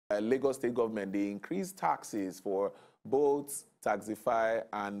Lagos State government, they increased taxes for boats, Taxify,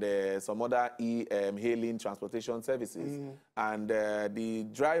 and some other hailing transportation services. And the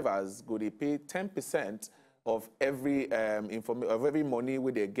drivers go, they pay 10% of every money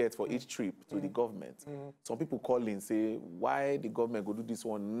where they get for each trip to the government. Some people call in say, why the government go do this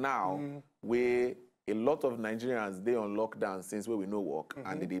one now, where a lot of Nigerians, they on lockdown since where we no work,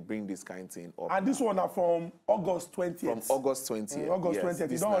 and they bring this kind of thing up. And this one are from August 20th. From August 20th. August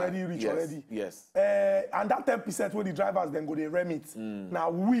 20th. It's not already reached already. Yes. And that 10% where the drivers then go, they remit.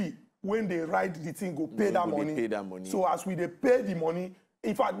 Now we, when they ride the thing, go pay that money. Pay that money. So as we they pay the money,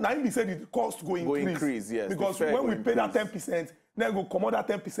 in fact, now we said the cost go increase. Yes. Because when we pay that 10%, then go come out that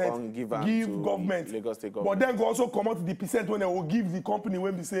 10%, give government. Lagos State government. But then go also come out the percent when they will give the company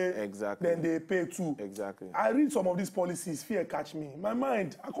when we say, then they pay too. Exactly. I read some of these policies, fear catch me. My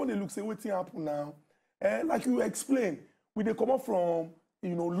mind, I can't look, say, what's happen now? Like you explained, we they come up from,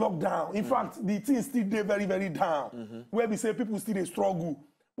 lockdown. In fact, the thing still there very, very down. Where we say people still they struggle.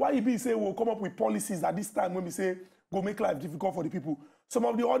 Why if we say we'll come up with policies at this time when we say go make life difficult for the people? Some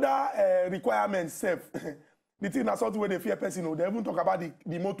of the other requirements, the thing that's something where they fear person, they even talk about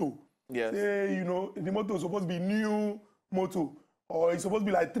the motto. Yes. Say, the motto is supposed to be new motto, or it's supposed to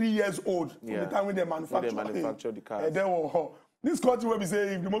be like 3 years old from the time when they manufacture the cars. This country where we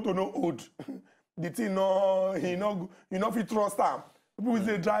say if the motto no old, the thing you not fit trust them. People will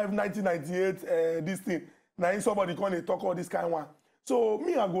say drive 1998, this thing. Now somebody come and talk all this kind of one. So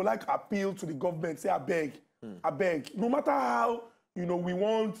me, I go like appeal to the government, say I beg. No matter how we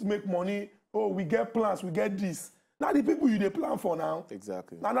want to make money. Oh, we get plans, we get this. Now the people you they plan for now.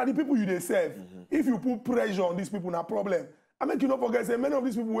 Exactly. Now the people you they serve. If you put pressure on these people, no problem. I make you not forget, say many of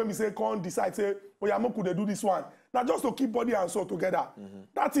these people when we say can't decide, say, oh yeah, could they do this one? Now just to keep body and soul together.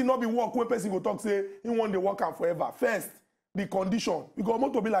 That will not be work when person go talk, say, he want the work and forever. First, the condition. You got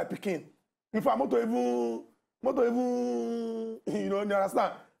more to be like Pekin. In fact, more to even, you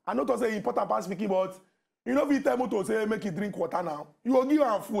understand? I not to say important past speaking, but you know, if you tell motor say make it drink water now, you go give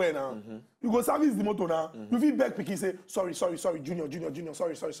am fuel now. You go service the motor now. You feel beg pikin say sorry, junior,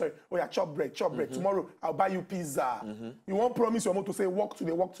 sorry. Oh yeah, chop break. Tomorrow I'll buy you pizza. You won't promise your motor say work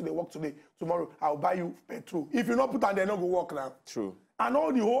today. Tomorrow I'll buy you petrol. If you not put on, they not go work now. True. And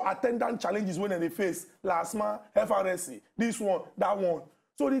all the whole attendant challenges when they face, LASMA, FRSC, this one, that one.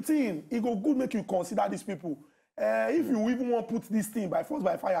 So the thing, it go good make you consider these people. If you even want to put this thing by force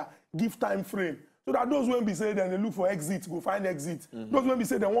by fire, give time frame. So that those when be say then they look for exit, go find exit. Those when be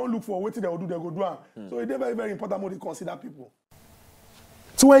say they won't look for what they will do, they go do it. So it's very, very important how they consider people.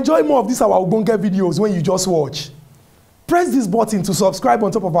 To enjoy more of these our Ogbonge videos when you just watch, press this button to subscribe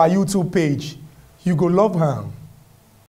on top of our YouTube page. You go love her.